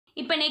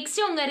இப்போ நெக்ஸ்ட்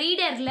உங்க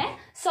ரீடர்ல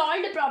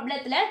solved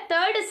ப்ராப்ளத்துல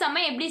third sum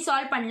எப்படி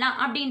சால்வ் பண்ணலாம்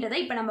அப்படின்றத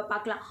இப்போ நம்ம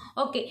பார்க்கலாம்.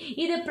 ஓகே,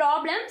 இது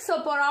ப்ராப்ளம். ஸோ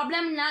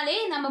ப்ராப்ளம்னாலே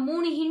நம்ம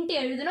 3 ஹிண்ட்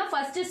எழுதணும்.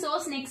 ஃபர்ஸ்ட்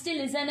சோர்ஸ், நெக்ஸ்ட்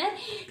லிசனர்,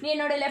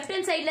 என்னோட லெஃப்ட்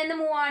ஹேண்ட் சைட்ல இருந்து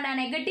மூவ் ஆனா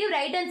நெகட்டிவ்,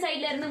 ரைட் ஹேண்ட்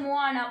சைட்ல இருந்து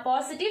மூவ் ஆனா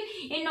பாசிட்டிவ்,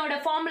 என்னோட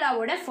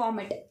ஃபார்முலாவோட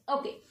ஃபார்மேட்.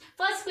 ஓகே,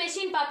 ஃபர்ஸ்ட்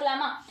क्वेश्चन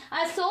பார்க்கலாமா?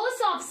 A source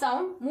of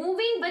sound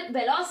moving with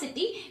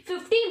velocity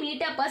 50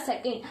 meter per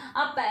second.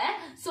 அப்ப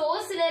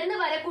சோர்ஸ்ல இருந்து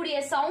வரக்கூடிய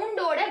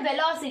சவுண்டோட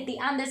வெலாசிட்டி,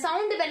 அந்த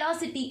சவுண்ட்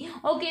வெலாசிட்டி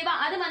ஓகேவா,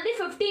 அது வந்து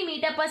 50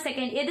 மீட்டர் per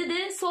second. எது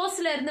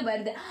சோர்ஸ்ல இருந்து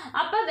வருது.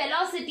 அப்ப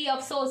velocity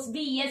of source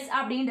vs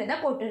அப்படின்றத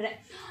போட்டுறேன்.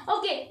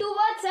 Okay,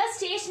 towards a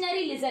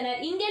stationary listener.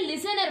 இங்க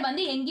லிசனர்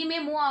வந்து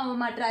எங்கேயுமே மூவ் ஆக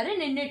மாட்டாரு,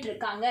 நின்னுட்டு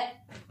இருக்காங்க.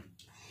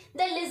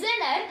 The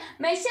listener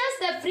measures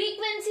the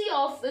frequency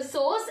of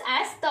source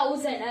as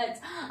 1000 Hz.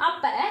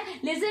 அப்ப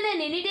listener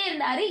நின்னுட்டே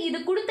இருந்தாரு. இது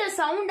கொடுத்த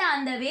சவுண்ட்,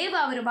 அந்த வேவ்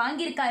அவர்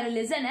வாங்கியிருக்காரு.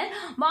 லிசனர்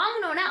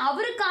வாங்கினோன்னா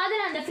அவரு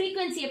காதுல அந்த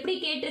frequency எப்படி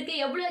கேட்டிருக்கு,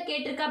 எவ்வளவு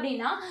கேட்டிருக்கு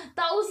அப்படின்னா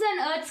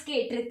 1000 Hz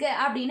கேட்டிருக்கு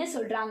அப்படின்னு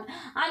சொல்றாங்க.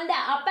 அந்த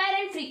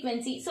apparent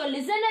frequency, so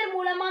listener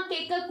மூலமா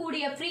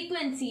கேட்கக்கூடிய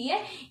frequency-ய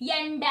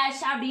n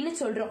dash அப்படின்னு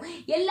சொல்றோம்.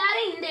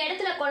 எல்லாரும் இந்த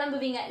இடத்துல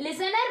குழம்புவீங்க.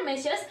 listener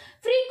measures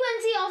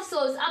frequency of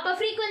source. அப்ப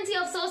frequency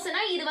of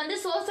source-னா இது வந்து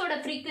source ஓட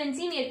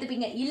frequency ன்னு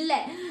எடுத்துப்பீங்க. இல்ல,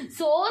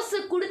 source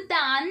கொடுத்த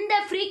அந்த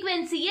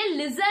frequency-ய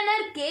listener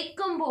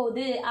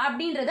கேட்கும்போது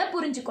அப்படின்றத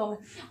புரிஞ்சுக்கோங்க.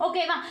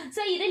 ஓகேவா?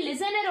 சோ இது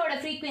listener-ஓட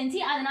frequency,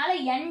 அதனால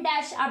n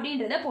dash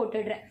அப்படின்றத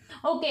போட்டுடுறேன்.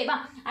 ஓகேவா?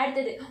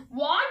 அடுத்தது,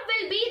 what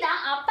will be the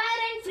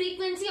apparent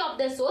frequency of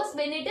the source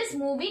when it is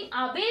moving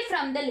away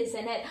from the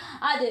listener?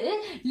 அது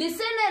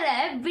listener-ஐ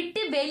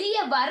விட்டு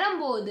வெளியே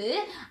வரும்போது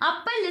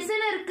அப்ப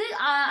listener-க்கு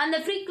அந்த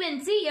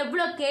frequency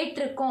எவ்வளவு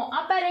கேட்டிருக்கும்,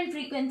 apparent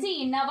frequency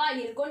என்னவா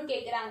இருக்கும்னு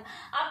கேக்குறாங்க.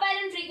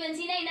 apparent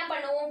frequency-னா என்ன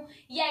பண்ணுவோம்,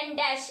 n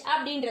dash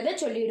அப்படின்றத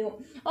சொல்லிடுவோம்.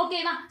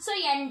 ஓகேவா? சோ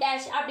n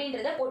dash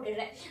அப்படின்றத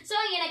போட்டுடுறேன். சோ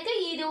எனக்கு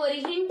இது ஒரு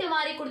ஹிண்ட்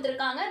மாதிரி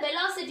கொடுத்திருக்காங்க.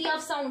 velocity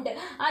of sound,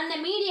 அந்த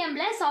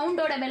மீடியம்ல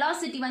சவுண்டோட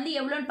velocity வந்து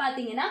எவ்வளவுன்னு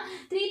பாத்தீங்கன்னா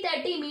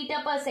 330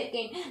 மீட்டர் per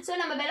second. சோ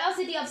நம்ம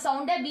velocity of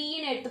sound-ஐ v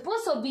ன்னு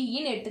எடுத்துப்போம். சோ v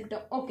ன்னு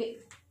எடுத்துக்கிட்டோம். ஓகே,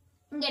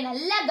 இங்க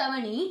நல்லா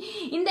கவனி.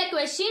 இந்த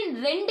क्वेश्चन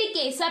 2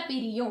 கேஸா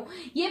பிரியும்.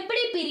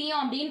 எப்படி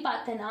பிரியும் அப்படின்னு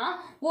பார்த்தனா,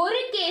 ஒரு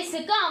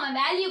கேஸுக்கு அவன்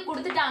வேல்யூ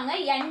கொடுத்துட்டாங்க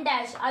n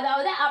dash,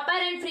 அதாவது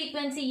apparent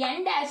frequency n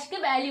dash-க்கு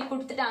வேல்யூ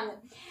கொடுத்துட்டாங்க.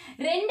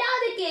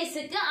 ரெண்டாவது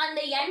கேஸுக்கு அந்த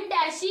n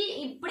dash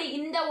இப்படி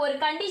இந்த ஒரு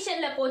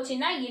கண்டிஷன்ல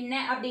போச்சுன்னா என்ன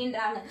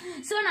அப்படின்றாங்க.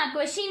 சோ நான்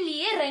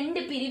क्वेश्चनலயே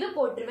 2 பிரிவு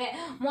போட்டுருவேன்.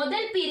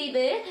 முதல்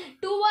பிரிவு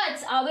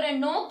டுவர்ட்ஸ், அவரை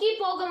நோக்கி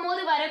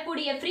போகும்போது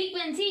வரக்கூடிய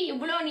frequency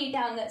இவ்ளோ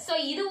நீட்டாங்க. சோ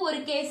இது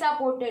ஒரு கேஸா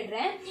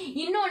போட்டுடுறேன்.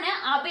 இன்னொன்னு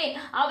அவே,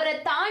 அவரை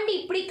தாண்டி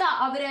இப்படிக்கா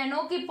அவரை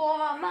நோக்கி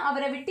போகாம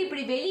அவரை விட்டு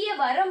இப்படி வெளியே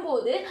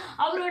வரும்போது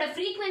அவரோட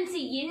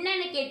frequency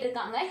என்னன்னு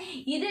கேட்டிருக்காங்க.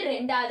 இது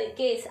ரெண்டாவது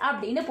கேஸ்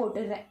அப்படின்னு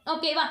போட்டுடுறேன்.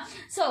 ஓகேவா?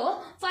 So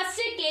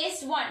first case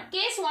 1.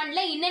 கேஸ் 1ல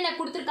என்னென்ன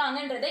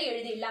கொடுத்திருக்காங்கன்றதை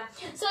எழுதிடலாம்.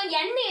 சோ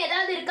n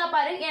ஏதாவது இருக்கா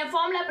பாரு. என்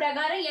ஃபார்முலா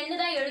பிரகாரம் n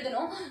தான்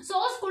எழுதணும்.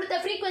 சோர்ஸ் கொடுத்த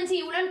frequency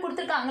இவ்வளவுன்னு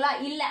கொடுத்திருக்காங்களா?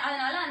 இல்ல,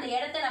 அதனால அந்த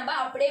இடத்தை நம்ம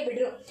அப்படியே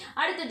விடுறோம்.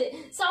 அடுத்தது,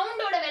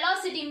 சவுண்டோட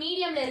வெலாசிட்டி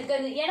மீடியம்ல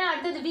இருக்குது. ஏன்னா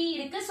அடுத்தது v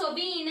இருக்கு. சோ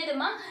v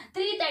என்னதுமா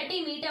 330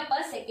 மீட்டர்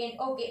per second.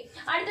 ஓகே,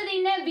 அடுத்தது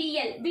என்ன,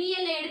 vl.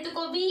 vl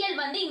எடுத்துக்கோ. vl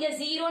வந்து இங்க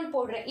 0ன்னு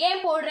போடுறேன்.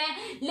 ஏன் போடுறேன்,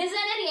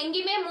 லிசனர்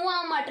எங்கேயுமே மூவ்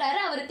ஆக மாட்டாரு,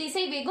 அவர்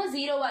திசை வேகம்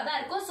 0வா தான்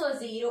இருக்கும். சோ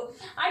 0.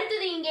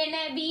 அடுத்தது இங்க என்ன,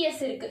 vs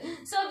இருக்கு.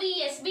 சோ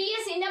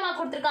vs என்னமா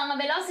கொடுத்திருக்காங்க,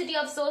 velocity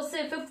of source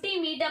 50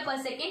 metre per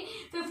second,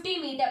 50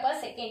 metre per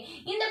second.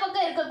 இந்த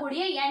பக்கம்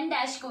இருக்கக்கூடிய n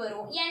dash-க்கு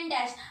வருவோம். n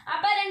dash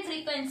apparent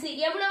frequency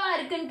எவ்வளவா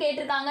இருக்குன்னு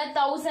கேட்டிருக்காங்க,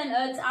 1000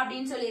 Hz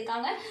அப்படின்னு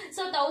சொல்லியிருக்காங்க.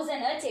 சோ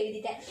 1000 Hz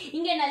எழுதிட்டேன்.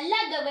 இங்க நல்லா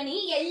கவனி,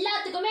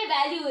 எல்லாத்துக்குமே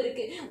வேல்யூ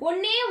இருக்கு.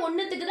 ஒன்னே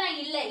ஒண்ணுத்துக்கு தான்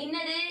இல்ல.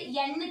 என்னது,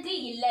 n-க்கு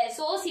இல்ல.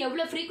 சோர்ஸ்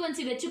எவ்வளவு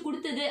frequency வச்சு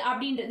கொடுத்தது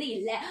அப்படின்றது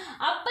இல்ல.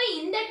 அப்ப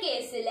இந்த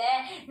கேஸ்ல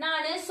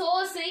நான்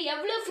சோர்ஸ்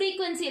எவ்வளவு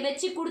frequency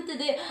வச்சு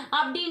கொடுத்தது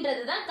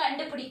அப்படின்றது தான்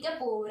கண்டுபிடிக்க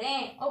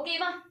போறேன்.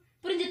 ஓகேவா?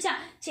 புரிஞ்சுச்சா?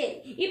 சரி,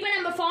 இப்போ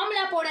நம்ம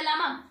ஃபார்முலா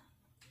போடலாமா?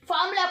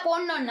 ஃபார்முலா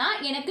போடணும்னா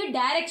எனக்கு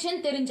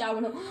டைரக்ஷன்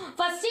தெரிஞ்சாகணும்.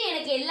 ஃபர்ஸ்ட்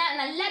எனக்கு எல்லாம்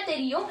நல்லா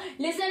தெரியும்.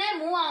 லிசனர்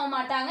மூவ் ஆக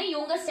மாட்டாங்க,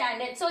 இவங்க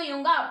ஸ்டாண்டர்ட். சோ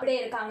இவங்க அப்படியே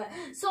இருக்காங்க.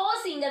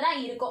 சோர்ஸ் இங்க தான்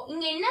இருக்கும்.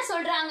 இங்க என்ன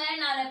சொல்றாங்க,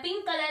 நான்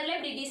பிங்க் கலர்ல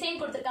இப்படி டிசைன்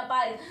கொடுத்திருக்கேன்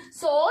பாரு.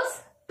 Source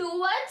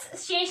towards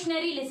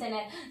stationary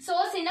listener.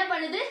 source என்ன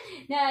பண்ணுது,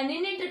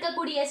 நின்னுட்டு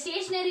இருக்கக்கூடிய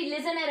stationary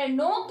listener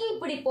நோக்கி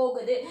இப்படி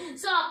போகுது.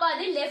 சோ அப்ப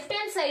அது லெஃப்ட்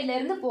ஹேண்ட் சைடுல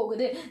இருந்து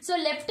போகுது. சோ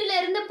லெஃப்ட்ல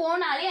இருந்து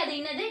போனாலே அது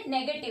என்னது,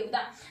 நெகட்டிவ்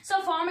தான். சோ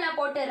ஃபார்முலா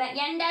போட்டுறேன்.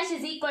 n dash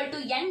is equal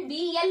to n,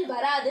 vl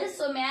வராது.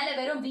 சோ மேல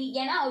வெறும் v,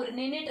 ஏனா அவர்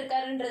நின்னுட்டு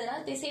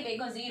இருக்காருன்றதுனால திசை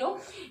வேகம் 0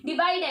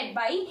 divided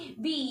by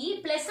v.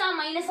 பிளஸ்ஸா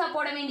மைனஸா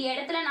போட வேண்டிய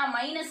இடத்துல நான்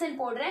மைனஸ்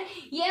போடுறேன்.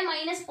 ஏன்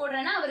மைனஸ்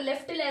போடுறேன்னா அவர்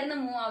லெஃப்ட்ல இருந்து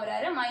மூவ்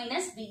ஆகுறாரு.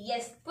 Minus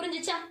vs.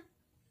 புரிஞ்சுச்சா?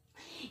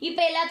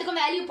 இப்போ எல்லாத்துக்கும்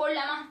வேல்யூ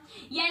போடலாமா?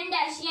 n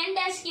dash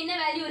க்கு என்ன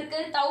வேல்யூ இருக்கு?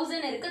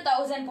 1000 இருக்கு.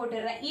 1000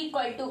 போட்டுறேன்.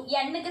 ஈக்குவல் டு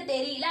n க்கு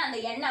தெரியல, அந்த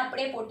n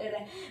அப்படியே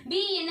போட்டுறேன். b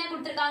என்ன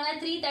கொடுத்திருக்காங்க?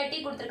 330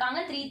 கொடுத்திருக்காங்க.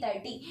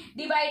 330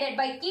 டிவைடட்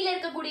பை கீழ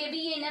இருக்கக்கூடிய b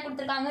என்ன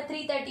கொடுத்திருக்காங்க?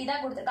 330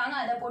 தான் கொடுத்திருக்காங்க.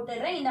 அத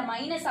போட்டுறேன். இந்த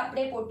மைனஸ்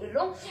அப்படியே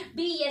போட்டுறோம்.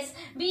 bs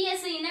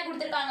என்ன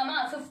கொடுத்திருக்காங்கமா?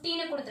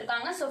 15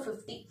 கொடுத்திருக்காங்க. சோ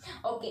 50.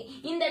 ஓகே,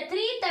 இந்த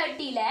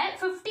 330 ல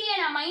 50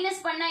 நான்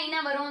மைனஸ் பண்ணா என்ன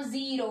வரும்?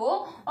 0.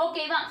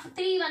 ஓகேவா?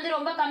 3 வந்து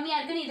ரொம்ப கம்மியா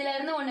இருக்கு. இதுல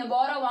இருந்து ஒன்னு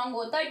borrow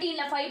வாங்குவோம். 13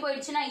 ல 5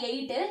 போயிடுச்சுனா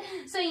 8.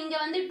 சோ இங்க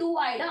வந்து 2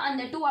 ஆயிடும்.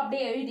 அந்த 2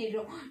 அப்படியே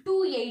எழுதிடுறோம்.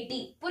 280.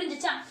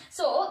 புரிஞ்சுச்சா?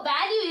 சோ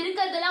வேல்யூ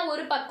இருக்கிறதெல்லாம்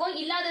ஒரு பக்கம்,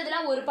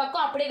 இல்லாததெல்லாம் ஒரு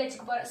பக்கம் அப்படியே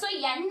வச்சுக்க போறேன். சோ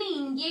n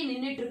இங்கே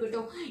நின்னுட்டு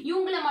இருக்கட்டும்.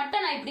 இவங்கள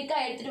மட்டும் நான் இப்படிக்கா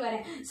எடுத்துட்டு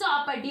வரேன். சோ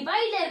அப்ப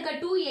டிவைட்ல இருக்க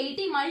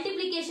 280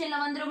 மல்டிப்ளிகேஷன்ல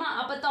வந்துருமா?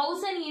 அப்ப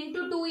 1000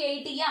 into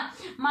 280 யா?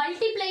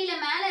 மல்டிப்ளைல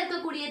மேல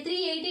இருக்கக்கூடிய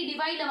 380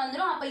 டிவைட்ல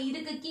வந்துரும். அப்ப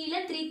இதுக்கு கீழ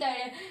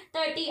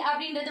 330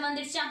 அப்படின்றது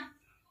வந்துருச்சா?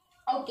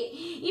 ஓகே,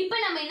 இப்போ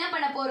நம்ம என்ன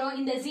பண்ண போறோம்?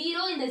 இந்த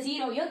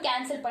 0யும்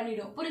கேன்சல்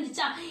பண்ணிடும்.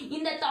 புரிஞ்சுச்சா?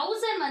 இந்த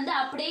 1000 வந்து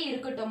அப்படியே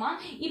இருக்கட்டுமா?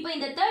 இப்போ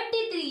இந்த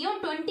 33யும்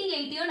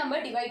 28யும் நம்ம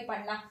டிவைட்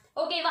பண்ணலாம்.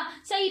 ஓகேவா?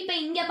 சோ இப்போ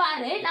இங்க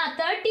பாரு, நான்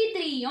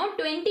 33யும்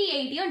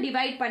 28யும்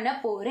டிவைட் பண்ண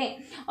போறேன்.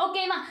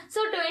 ஓகேவா? சோ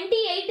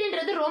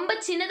 28ன்றது ரொம்ப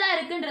சின்னதா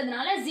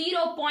இருக்குன்றதுனால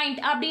 0 பாயிண்ட்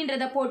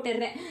அப்படின்றத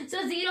போட்டுறேன். சோ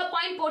 0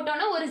 பாயிண்ட்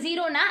போட்டோம்னா ஒரு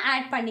 0 நான்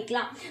ஆட்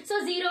பண்ணிக்கலாம். சோ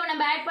 0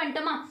 நம்ம ஆட்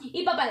பண்ணிட்டோமா?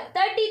 இப்போ பாரு,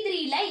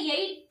 33 ல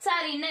 8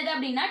 சார் என்னது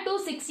அப்படினா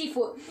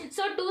 264.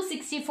 சோ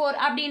 264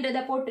 அப்படின்றத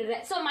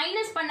போட்டுறேன். சோ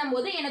மைனஸ்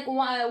பண்ணும்போது எனக்கு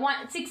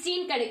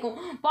 16 கிடைக்கும்.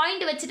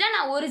 பாயிண்ட் வச்சிட்டா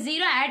நான் ஒரு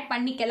 0 ஆட்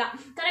பண்ணிக்கலாம்.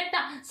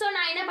 கரெக்ட்டா? சோ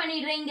நான் என்ன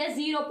பண்ணிடுறேன்? இங்க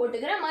 0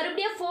 போட்டுக்கிறேன்.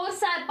 மறுபடியும் 4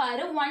 சார்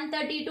பாரு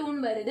 132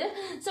 ன்னு வருது.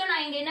 சோ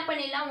நான் இங்க என்ன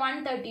பண்ணிடலாம்?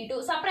 132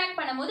 சப்ட்ராக்ட்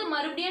பண்ணும்போது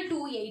மறுபடியும்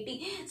 280.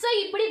 சோ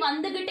இப்படி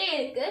வந்துகிட்டே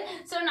இருக்கு.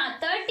 சோ நான்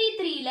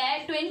 33 ல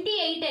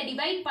 28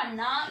 டிவைட்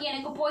பண்ணா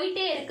எனக்கு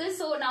போயிட்டே இருக்கு.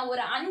 சோ நான்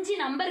ஒரு 5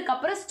 நம்பருக்கு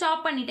அப்புறம்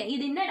ஸ்டாப் பண்ணிட்டேன்.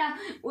 இது என்னடா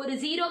ஒரு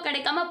 0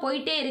 கிடைக்காம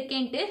போயிட்டே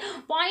இருக்கேன்ட்டு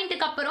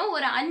பாயிண்ட்க்கு அப்புறம்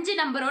ஒரு 5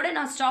 நம்பரோட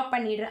நான் ஸ்டாப்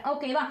பண்ணிடுறேன்.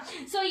 ஓகேவா?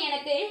 சோ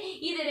எனக்கு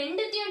இது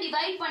ரெண்டுத்தையும்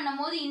டிவைட்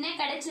பண்ணும்போது என்ன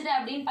கிடைச்சது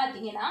அப்படின்னு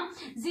பாத்தீங்கன்னா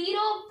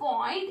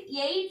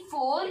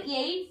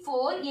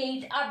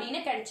 0.84848 அப்படின்னு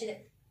கிடைச்சது.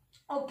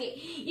 ஓகே,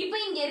 இப்போ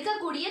இங்க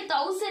இருக்கக்கூடிய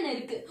 1000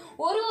 இருக்கு.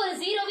 ஒரு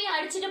 0வையும்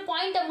அடிச்சிட்டு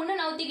பாயிண்ட முன்ன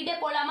நவுத்திக்கிட்டே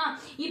போலாமா?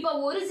 இப்போ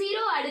ஒரு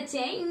 0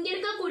 அடிச்சேன், இங்க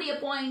இருக்கக்கூடிய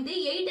பாயிண்ட்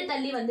 8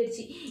 தள்ளி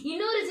வந்துருச்சு.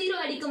 இன்னொரு 0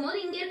 அடிக்கும்போது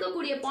இங்க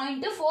இருக்கக்கூடிய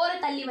பாயிண்ட் 4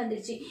 தள்ளி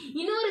வந்துருச்சு.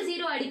 இன்னொரு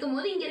 0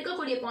 அடிக்கும்போது இங்க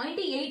இருக்கக்கூடிய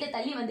பாயிண்ட் 8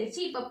 தள்ளி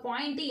வந்துருச்சு. இப்போ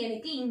பாயிண்ட்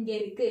எனக்கு இங்க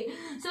இருக்கு.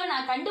 சோ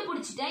நான்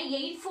கண்டுபிடிச்சிட்டேன்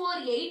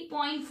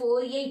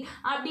 848.48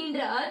 அப்படின்ற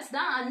ஹெர்ட்ஸ்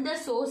தான் அந்த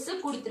சோர்ஸ்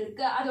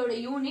கொடுத்திருக்கு. அதோட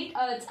யூனிட்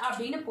ஹெர்ட்ஸ்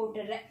அப்படின்னு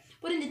போட்டுறேன்.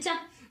 புரிஞ்சுச்சா?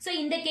 சோ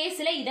இந்த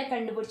கேஸ்ல இத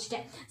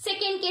கண்டுபிடிச்சிட்டேன்.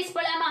 செகண்ட் கேஸ்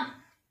போலாமா?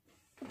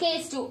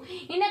 கேஸ் 2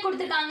 என்ன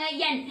கொடுத்திருக்காங்க?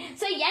 n.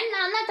 சோ n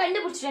நான் தான்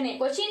கண்டுபிடிச்சிட்டேனே.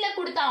 क्वेश्चनல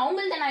கொடுத்த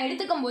அவங்கள்ட்ட நான்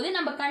எடுத்துக்கும் போது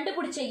நம்ம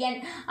கண்டுபிடிச்ச n.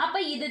 அப்ப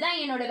இதுதான்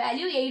என்னோட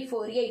வேல்யூ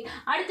 848.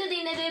 அடுத்து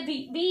என்னது?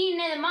 v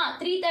என்னதுமா?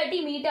 330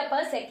 மீட்டர்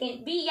per செகண்ட்.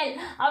 vl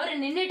அவர்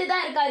நின்னுட்டு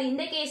தான் இருக்காரு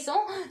இந்த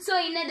கேஸும். சோ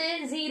என்னது?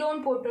 0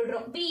 ன்னு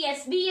போட்டுடுறோம்.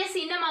 vs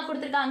என்னமா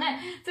கொடுத்திருக்காங்க?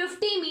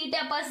 50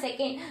 மீட்டர் per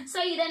செகண்ட். சோ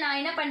இத நான்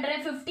என்ன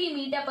பண்றேன்? 50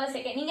 மீட்டர் per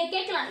செகண்ட். நீங்க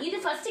கேட்கலாம், இது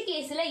ஃபர்ஸ்ட்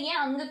கேஸ்ல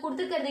ஏன் அங்க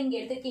கொடுத்திருக்கிறது இங்க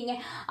எடுத்துக்கீங்க?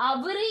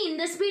 அவரு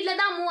இந்த ஸ்பீட்ல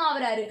தான் மூவ்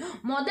ஆவறாரு.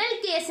 முதல்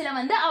கேஸ்ல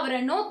வந்து அவரை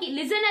நோக்கி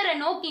லிசனரை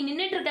நோக்கி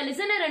நின்னுட்டு இருக்க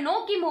லிசனரை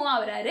நோக்கி மூவ்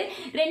ஆவறாரு.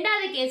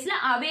 ரெண்டாவது கேஸ்ல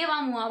அவேவா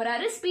மூவ்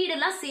ஆவறாரு. ஸ்பீட்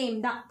எல்லாம் சேம்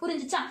தான்.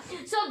 புரிஞ்சுச்சா?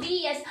 சோ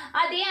vs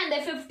அதே அந்த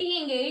 50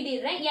 இங்க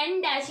எழுதிடுறேன். n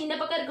dash இந்த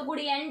பக்கம்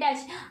இருக்கக்கூடிய n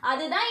dash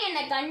அதுதான் என்ன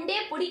கண்டே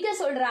பிடிக்க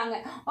சொல்றாங்க.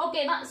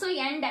 ஓகேவா? சோ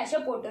n dash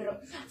போட்டுறோம்.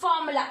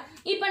 ஃபார்முலா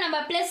இப்போ நம்ம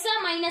பிளஸ்ஸா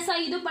மைனஸா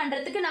இது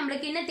பண்றதுக்கு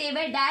நமக்கு என்ன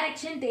தேவை?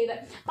 டைரக்ஷன் தேவை.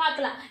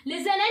 பார்க்கலாம்.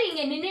 லிசனர்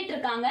இங்க நின்னுட்டு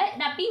இருக்காங்க.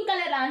 நான் பிங்க்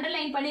கலர்ல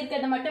அண்டர்லைன்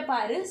பண்ணிருக்கிறத மட்டும்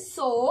பாரு.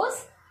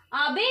 Source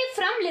away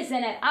from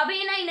listener.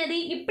 அவேனா என்னது?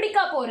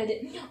 இப்படிக்கா போறது.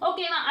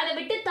 ஓகேவா? அதை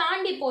விட்டு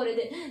தாண்டி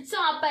போறது. சோ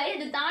அப்ப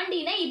இது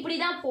தாண்டினா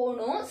இப்படிதான்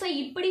போகணும். சோ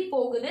இப்படி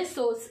போகுது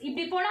சோர்ஸ்.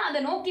 இப்படி போனா அதை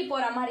நோக்கி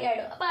போற மாதிரி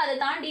ஆயிடும். அப்ப அதை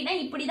தாண்டினா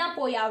இப்படிதான்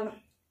போய் ஆகணும்.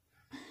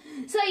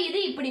 சோ இது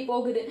இப்படி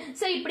போகுது.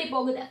 சோ இப்படி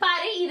போகுது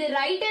பாரு. இது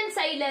ரைட் ஹேண்ட்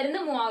சைடுல இருந்து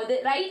மூவ் ஆகுது.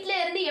 ரைட்ல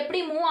இருந்து எப்படி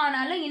மூவ்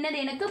ஆனாலும் என்னது?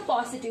 எனக்கு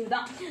பாசிட்டிவ்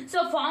தான். So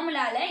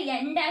ஃபார்முலால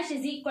n dash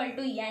is equal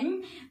to n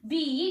v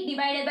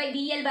divided by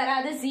vl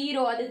வராது.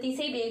 0 அது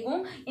திசை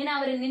வேகம். ஏன்னா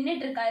அவர்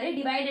நின்னுட்டு இருக்காரு.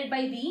 divided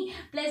by v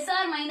plus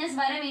R minus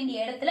வர வேண்டிய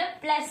இடத்துல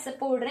பிளஸ்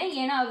போடுறேன்.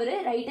 ஏன்னா அவரு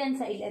ரைட் ஹேண்ட்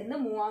சைடுல இருந்து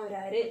மூவ்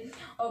ஆகுறாரு.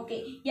 ஓகே,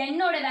 n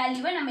ஓட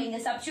வேல்யூவை நம்ம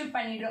இங்க சப்ஸ்டிட்யூட்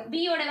பண்ணிடுறோம். v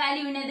ஓட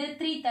வேல்யூ என்னது?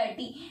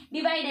 330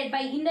 divided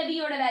by இந்த v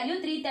ஓட வேல்யூ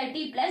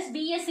 330 பிளஸ்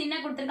vs என்ன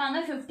கொடுத்திருக்காங்க?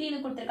 15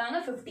 கொடுத்திருக்காங்க.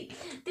 50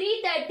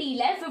 330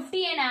 ல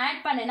 50 என்ன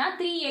ஆட் பண்ணனா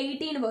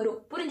 318 வரும்.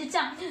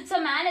 புரிஞ்சுச்சா? சோ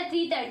மேல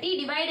 330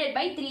 டிவைடட்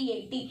பை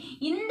 380.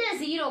 இந்த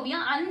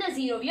 0வையும் அந்த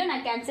 0வையும்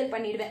நான் கேன்சல்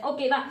பண்ணிடுவேன்.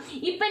 ஓகேவா?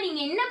 இப்போ நீங்க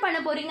என்ன பண்ண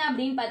போறீங்க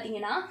அப்படின்னு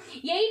பாத்தீங்கன்னா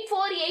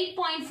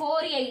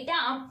 848.48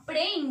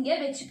 அப்படியே இங்க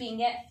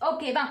வெச்சுப்பீங்க.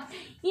 ஓகேவா?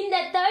 இந்த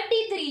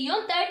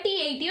 33யும்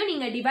 38யும்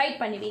நீங்க டிவைட்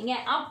பண்ணுவீங்க.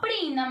 அப்படி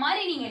இந்த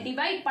மாதிரி நீங்க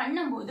டிவைட்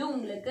பண்ணும்போது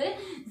உங்களுக்கு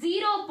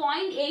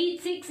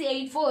 0.86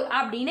 684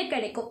 அப்படின்னு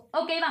கிடைக்கும்.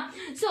 ஓகேவா?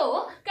 ஸோ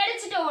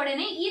கிடைச்சிட்ட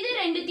உடனே இது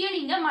ரெண்டுத்தையும்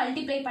நீங்க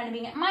மல்டிப்ளை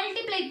பண்ணுவீங்க.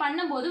 மல்டிப்ளை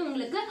பண்ணும்போது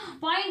உங்களுக்கு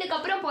பாயிண்ட்டுக்கு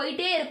அப்புறம்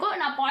போயிட்டே இருக்கும்.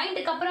 நான்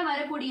பாயிண்ட்டுக்கு அப்புறம்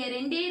வரக்கூடிய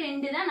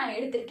ரெண்டு தான் நான்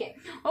எடுத்திருக்கேன்.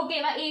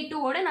 ஓகேவா?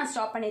 A2ஓட நான்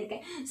ஸ்டாப்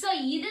பண்ணியிருக்கேன். ஸோ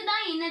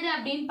இதுதான் என்னது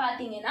அப்படின்னு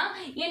பார்த்தீங்கன்னா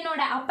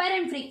என்னோட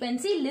அப்பரண்ட்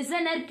ஃப்ரீக்வன்சி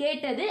லிசனர்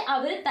கேட்டது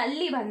அவர்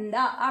தள்ளி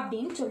வந்தா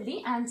அப்படின்னு சொல்லி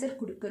ஆன்சர்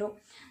கொடுக்குறோம்.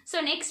 ஸோ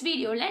நெக்ஸ்ட்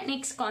வீடியோவில்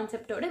நெக்ஸ்ட்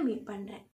கான்செப்டோட மீட் பண்ணுறேன்.